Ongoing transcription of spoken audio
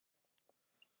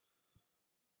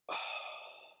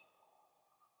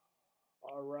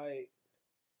All right,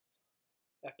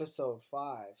 episode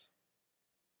 5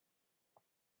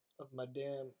 of my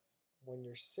damn. When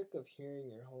you're sick of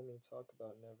hearing your homie talk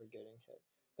about never getting hit.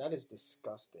 That is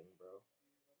disgusting, bro.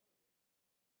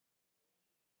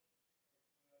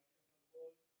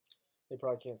 They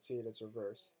probably can't see it, it's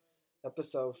reverse.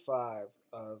 Episode 5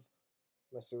 of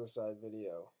my suicide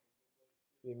video.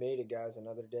 We made it, guys,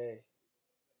 another day.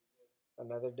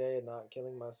 Another day of not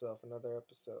killing myself, another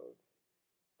episode.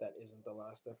 That isn't the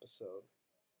last episode.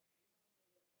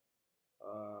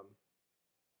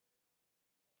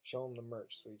 Show them the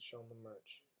merch, sweet. Show them the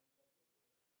merch.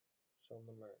 Show them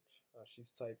the merch. Oh,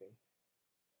 she's typing.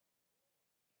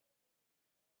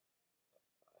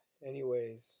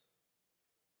 Anyways,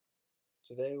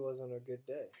 today wasn't a good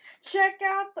day. Check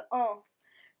out the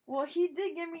well, he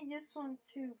did give me this one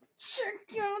too.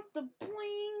 Check out the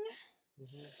bling.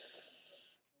 It's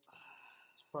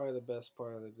probably the best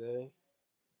part of the day.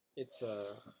 It's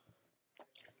her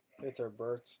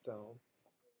birthstone.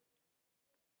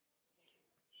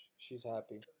 She's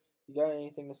happy. You got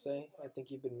anything to say? I think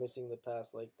you've been missing the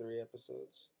past like 3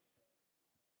 episodes.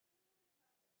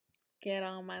 Get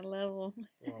on my level.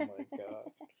 Oh my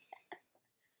god.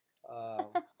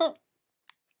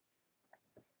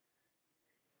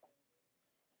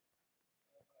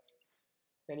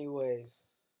 Anyways,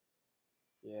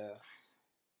 yeah.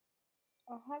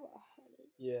 I'll have a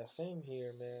headache. Yeah, same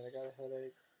here, man. I got a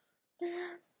headache.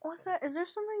 What's that? Is there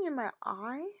something in my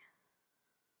eye?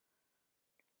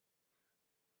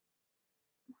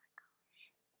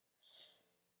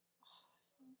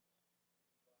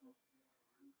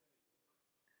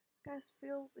 Oh my gosh. Guys,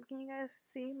 can you guys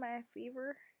see my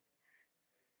fever?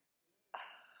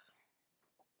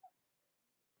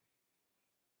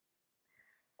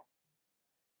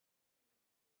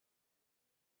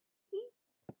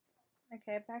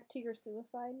 Okay, back to your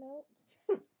suicide notes.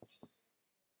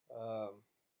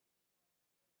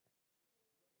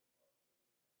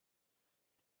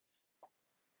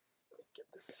 Get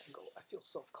this angle. I feel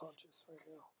self-conscious right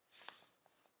now.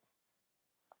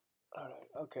 Alright,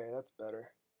 okay, that's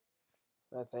better.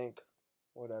 I think.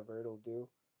 Whatever, it'll do.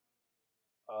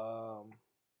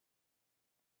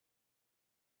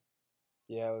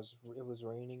 Yeah, it was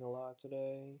raining a lot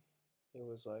today. It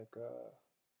was like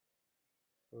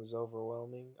it was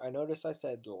overwhelming. I noticed I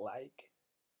said like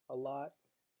a lot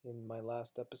in my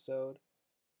last episode.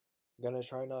 I'm gonna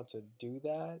try not to do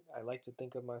that. I like to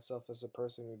think of myself as a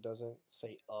person who doesn't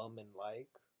say and like.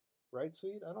 Right,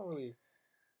 sweet? I don't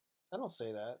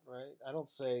say that, right? I don't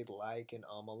say like and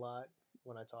a lot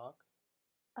when I talk.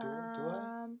 Do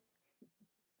I?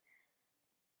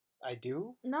 I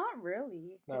do? Not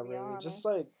really, Not be really. honest. Just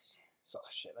like, so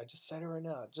shit, I just said it right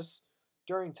now. Just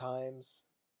during times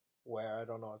where I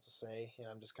don't know what to say and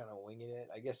I'm just kind of winging it.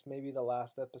 I guess maybe the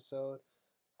last episode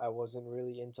I wasn't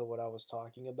really into what I was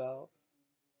talking about.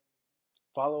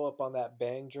 Follow up on that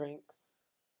bang drink.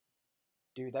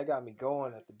 Dude, that got me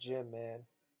going at the gym, man.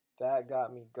 That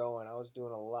got me going. I was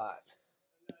doing a lot.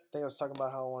 I think I was talking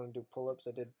about how I want to do pull-ups.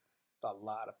 I did a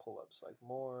lot of pull-ups, like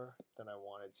more than I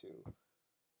wanted to.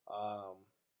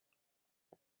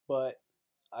 But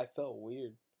I felt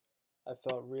weird. I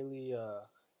felt really,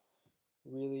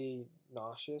 really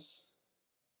nauseous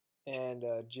and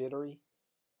jittery.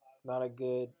 Not a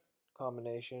good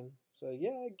combination. So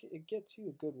yeah, it gets you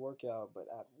a good workout, but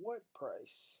at what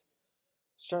price? I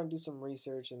was trying to do some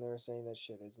research, and they were saying that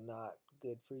shit is not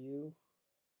good for you.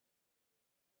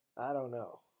 I don't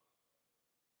know.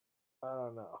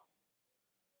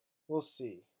 We'll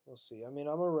see. We'll see. I mean,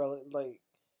 I'm like,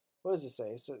 what does it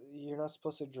say? So you're not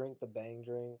supposed to drink the bang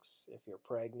drinks if you're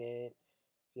pregnant,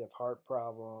 if you have heart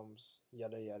problems,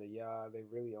 yada yada yada. They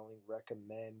really only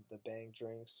recommend the bang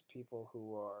drinks to people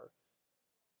who are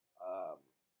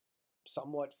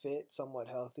somewhat fit, somewhat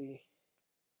healthy,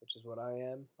 which is what I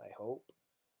am, I hope.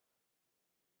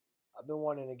 I've been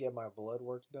wanting to get my blood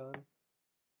work done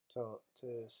to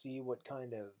see what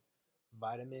kind of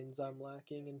vitamins I'm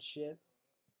lacking and shit.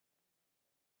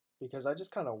 Because I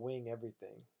just kind of wing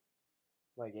everything.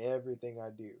 Like everything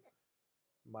I do.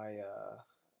 My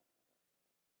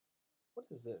what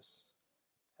is this?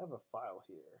 I have a file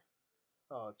here.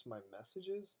 Oh, it's my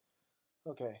messages?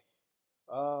 Okay.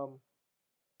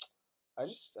 I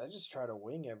just try to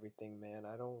wing everything, man.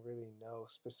 I don't really know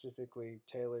specifically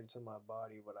tailored to my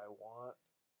body what I want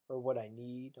or what I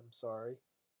need. I'm sorry.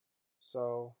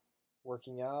 So,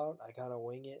 working out, I kind of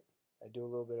wing it. I do a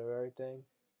little bit of everything.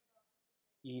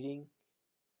 Eating,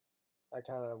 I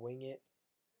kind of wing it.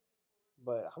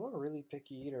 But I'm a really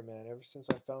picky eater, man. Ever since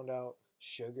I found out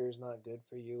sugar's not good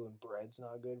for you and bread's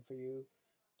not good for you,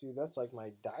 Dude, that's like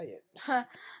my diet.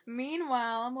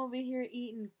 Meanwhile, I'm over here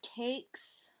eating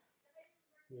cakes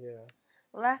Yeah.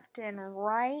 left and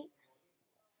right.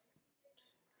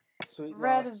 Sweet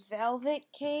Red loss. velvet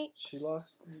cakes. She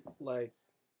lost like.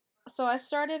 So I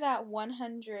started at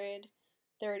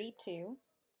 132.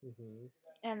 Mm-hmm.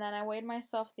 And then I weighed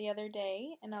myself the other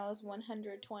day, and I was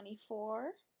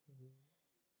 124.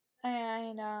 Mm-hmm.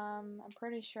 And I'm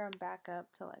pretty sure I'm back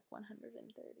up to like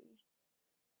 130.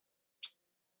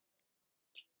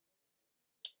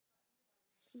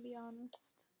 To be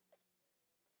honest.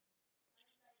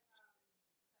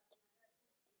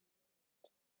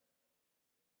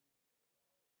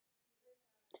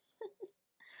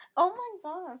 Oh my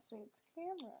gosh, sweet's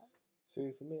camera. So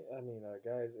if we made,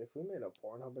 guys, if we made a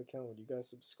Pornhub account, would you guys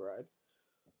subscribe?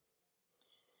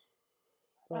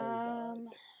 Probably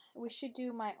not. We should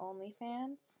do my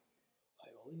OnlyFans. My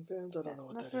OnlyFans? I don't know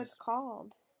what That's that what is. it's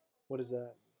called. What is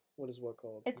that? What is what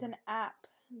called? It's an app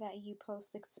that you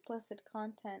post explicit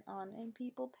content on, and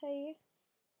people pay.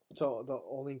 So the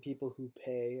only people who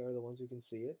pay are the ones who can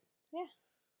see it? Yeah.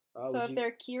 So if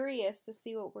they're curious to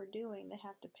see what we're doing, they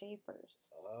have to pay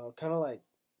first. Kind of like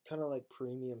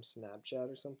premium Snapchat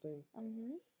or something.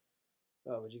 Mm-hmm.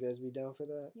 Would you guys be down for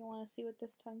that? You want to see what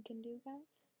this tongue can do,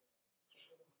 guys?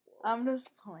 I'm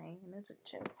just playing. It's a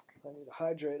joke. I need to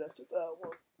hydrate after that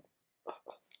one.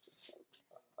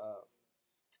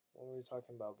 What were we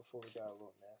talking about before we got a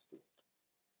little nasty?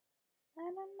 I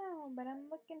don't know, but I'm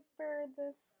looking for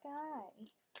this guy.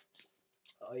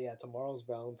 Oh yeah, tomorrow's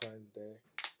Valentine's Day.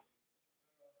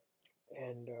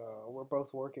 And we're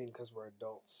both working because we're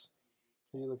adults.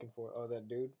 Who are you looking for? Oh, that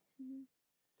dude? Mm-hmm.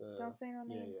 Don't say no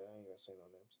names. Yeah, I ain't gonna say no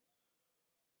names.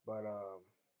 But,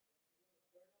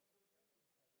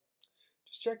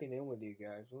 just checking in with you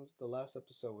guys. The last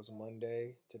episode was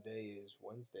Monday. Today is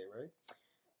Wednesday, right?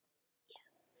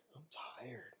 Yes. I'm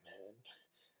tired, man.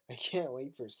 I can't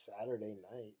wait for Saturday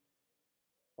night.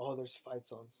 Oh, there's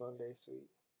fights on Sunday, sweet.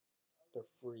 They're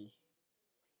free.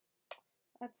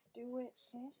 Let's do it.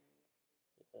 Eh?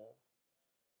 Yeah.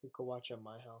 We could watch at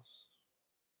my house.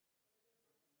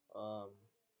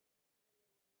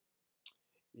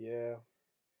 Yeah.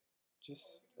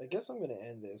 I guess I'm gonna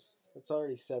end this. It's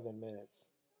already 7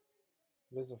 minutes.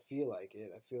 It doesn't feel like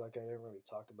it. I feel like I didn't really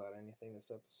talk about anything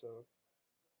this episode.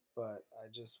 But I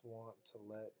just want to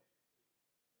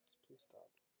please stop.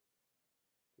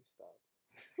 Please stop.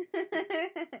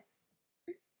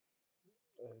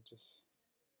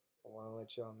 I want to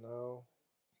let y'all know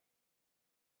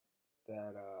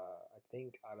that I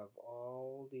think out of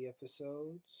all the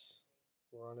episodes,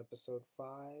 we're on episode 5.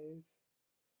 I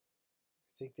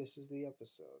think this is the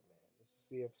episode, man. This is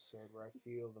the episode where I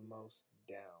feel the most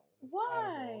down.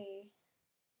 Why?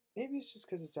 Maybe it's just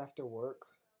because it's after work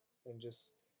and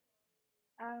just.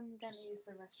 I'm gonna use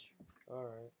the restroom. All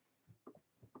right.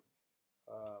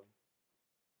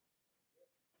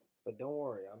 But don't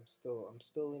worry, I'm still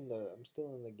in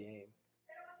the game.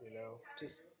 You know,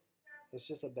 it's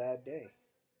just a bad day.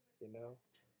 You know,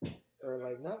 or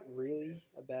like not really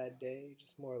a bad day,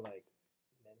 just more like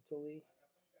mentally.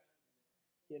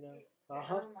 You know. I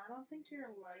don't think your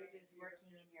light is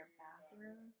working in your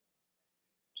bathroom.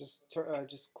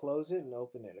 Just close it and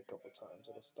open it a couple times.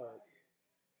 It'll start.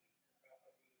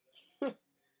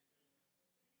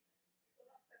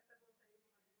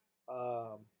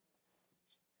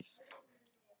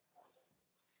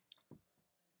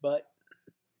 But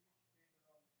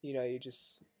you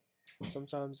just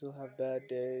sometimes you'll have bad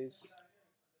days,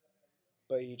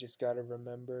 but you just gotta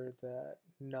remember that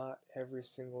not every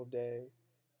single day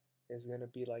is gonna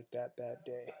be like that bad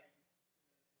day.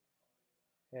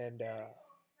 And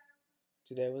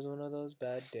today was one of those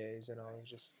bad days, and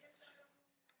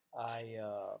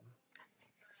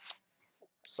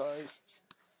sorry,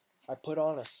 I put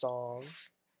on a song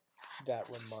that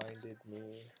reminded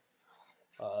me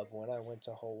of when I went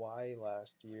to Hawaii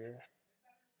last year,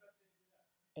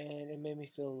 and it made me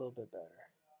feel a little bit better.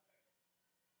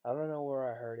 I don't know where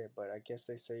I heard it, but I guess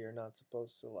they say you're not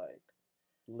supposed to like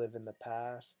live in the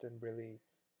past and really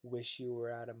wish you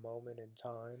were at a moment in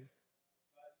time.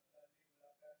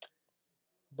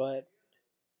 But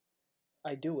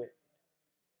I do it,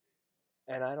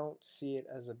 and I don't see it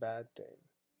as a bad thing.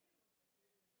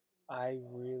 I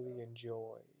really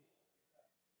enjoy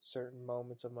certain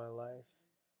moments of my life,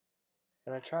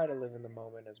 and I try to live in the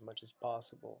moment as much as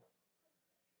possible.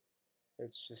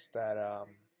 It's just that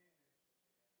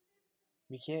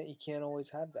you can't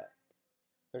always have that.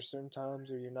 There's certain times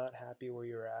where you're not happy where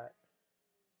you're at,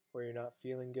 where you're not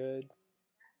feeling good,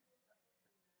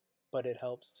 but it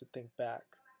helps to think back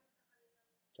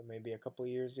to maybe a couple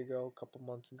years ago, a couple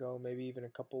months ago, maybe even a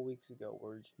couple weeks ago,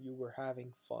 where you were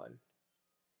having fun.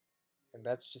 And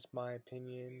that's just my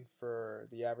opinion for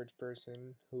the average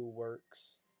person who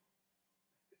works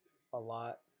a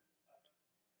lot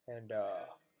and,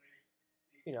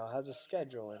 has a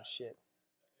schedule and shit.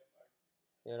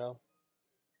 You know?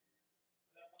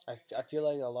 I feel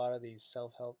like a lot of these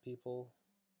self help people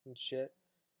and shit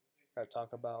that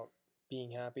talk about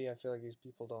being happy, I feel like these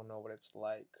people don't know what it's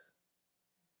like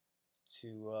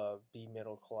to be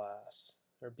middle class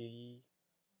or be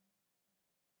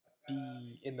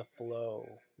in the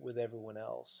flow with everyone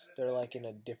else. They're like in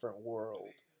a different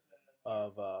world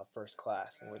of first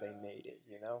class and where they made it,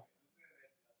 you know.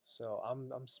 So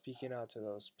I'm speaking out to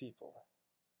those people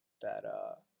that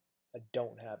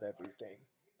don't have everything,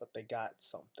 but they got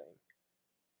something.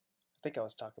 I think I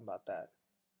was talking about that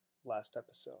last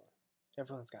episode.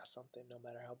 Everyone's got something, no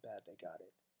matter how bad they got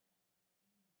it.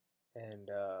 And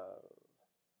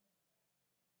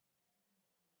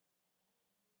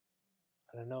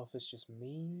I don't know if it's just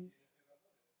me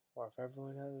or if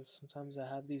everyone has. Sometimes I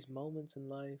have these moments in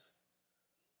life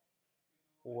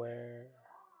where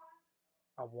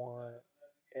I want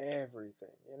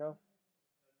everything, you know?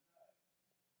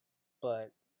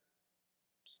 But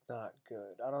it's not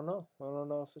good. I don't know. I don't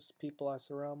know if it's people I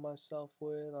surround myself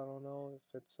with. I don't know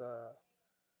if it's I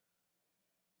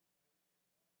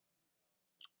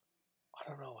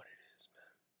don't know what it is,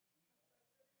 man.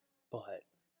 But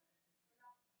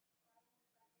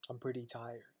I'm pretty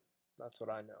tired. That's what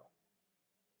I know.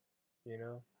 You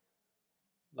know?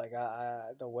 Like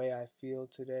the way I feel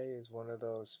today is one of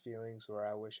those feelings where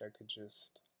I wish I could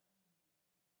just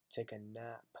take a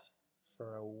nap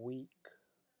for a week.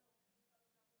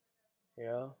 You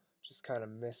know? Just kind of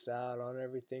miss out on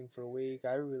everything for a week.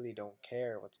 I really don't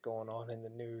care what's going on in the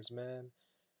news, man.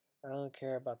 I don't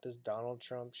care about this Donald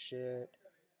Trump shit.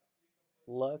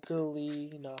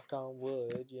 Luckily, knock on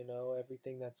wood,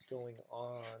 everything that's going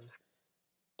on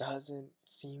doesn't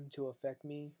seem to affect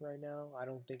me right now. I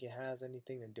don't think it has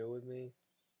anything to do with me.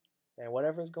 And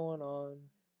whatever's going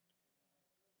on,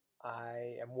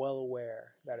 I am well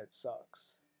aware that it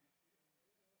sucks.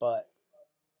 But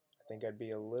I think I'd be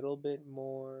a little bit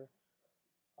more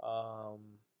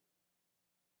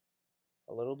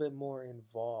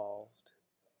involved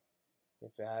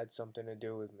if it had something to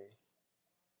do with me.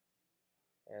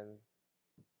 And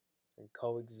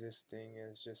coexisting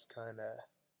is just kind of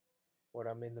what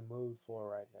I'm in the mood for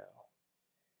right now.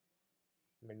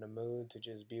 I'm in the mood to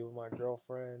just be with my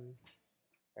girlfriend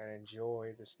and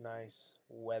enjoy this nice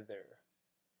weather.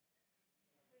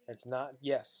 It's not,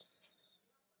 yes.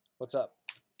 What's up?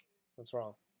 What's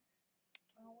wrong?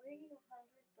 I'm weighing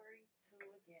 132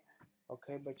 again.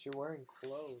 Okay, but you're wearing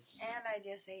clothes. And I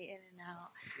just ate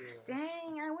In-N-Out. Yeah.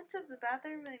 Dang, I went to the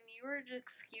bathroom and you were just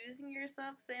excusing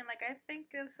yourself, saying, like, I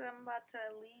think I'm about to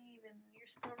leave and you're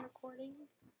still recording.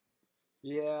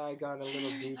 Yeah, I got a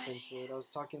little deep into it. I was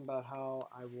talking about how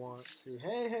I want to...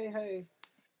 Hey.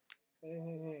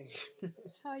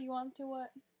 How you want to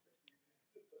what?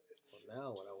 Well,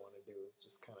 now what I want to do is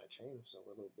just kind of change a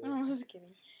little bit. I'm just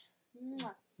kidding.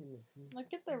 Mwah.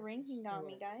 Look at the ring he got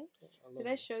me, guys. Did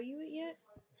I show you it yet?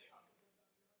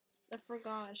 I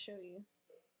forgot to show you.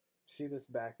 See this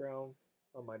background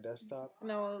on my desktop?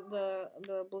 No, the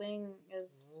bling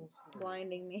is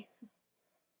blinding me.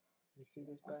 You see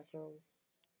this background?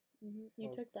 You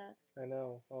took that. I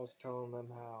know. I was telling them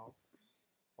how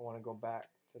I want to go back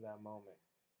to that moment.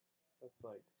 That's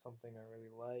like something I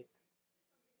really like.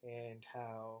 And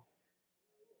how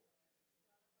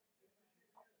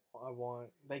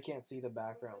they can't see the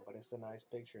background, but it's a nice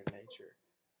picture of nature.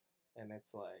 And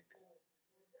it's like,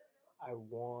 I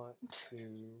want to...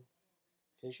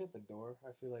 Can you shut the door?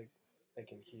 I feel like they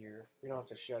can hear. You don't have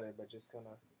to shut it, but just kind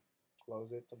of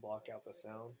close it to block out the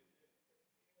sound.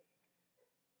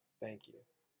 Thank you.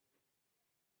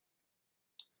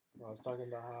 I was talking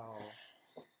about how...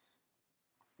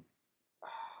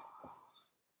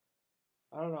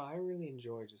 I don't know, I really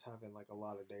enjoy just having like a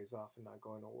lot of days off and not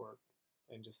going to work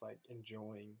and just like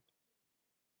enjoying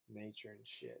nature and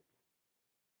shit.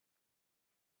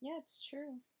 Yeah, it's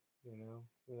true.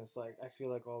 And it's like, I feel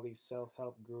like all these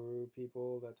self-help guru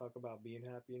people that talk about being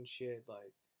happy and shit,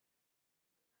 like,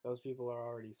 those people are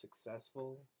already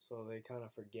successful, so they kind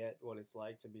of forget what it's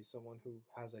like to be someone who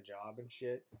has a job and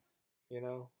shit,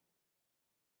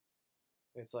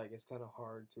 It's like, it's kind of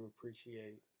hard to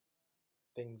appreciate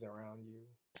things around you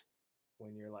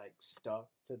when you're like stuck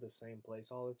to the same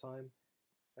place all the time.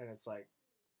 And it's like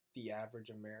the average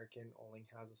American only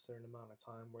has a certain amount of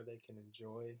time where they can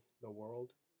enjoy the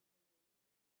world,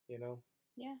 Yeah.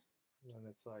 And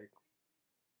it's like,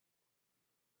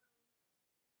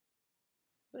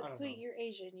 But sweet, you're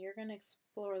Asian. You're gonna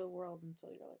explore the world until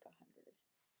you're like 100.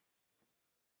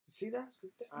 See, that's the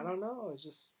thing. I don't know. It's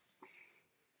just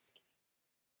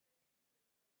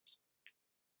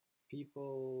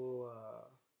people.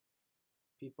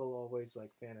 People always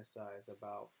like fantasize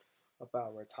about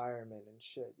retirement and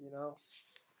shit. You know,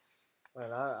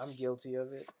 and I'm guilty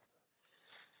of it.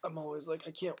 I'm always like,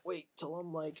 I can't wait till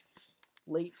I'm like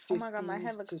late 50s. Oh my god, my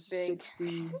head looks big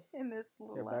 60. In this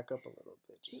little. Here, back up a little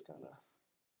bit. Just kind of,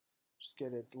 just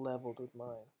get it leveled with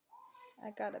mine.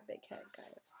 I got a big head,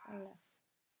 guys. I know.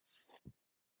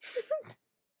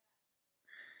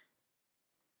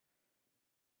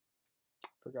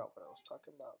 Forgot what I was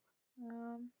talking about.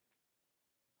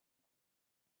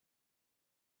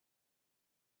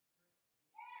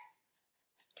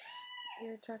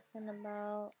 You're talking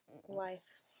about life.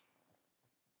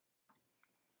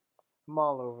 I'm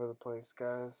all over the place,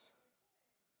 guys.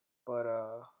 But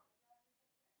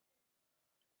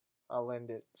I'll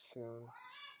end it soon.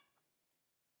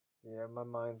 Yeah, my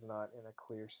mind's not in a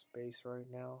clear space right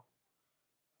now.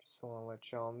 Just want to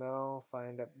let y'all know if I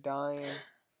end up dying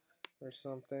or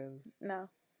something. No,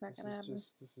 not gonna happen.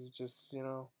 This is just, you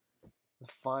know, the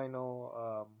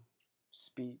final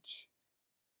speech.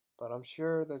 But I'm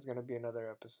sure there's gonna be another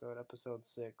episode, episode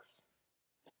 6.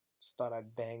 Just thought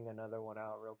I'd bang another one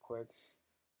out real quick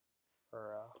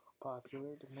for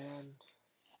popular demand.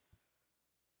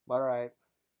 Alright,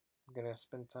 I'm gonna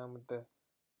spend time with the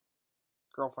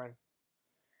girlfriend.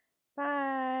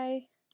 Bye.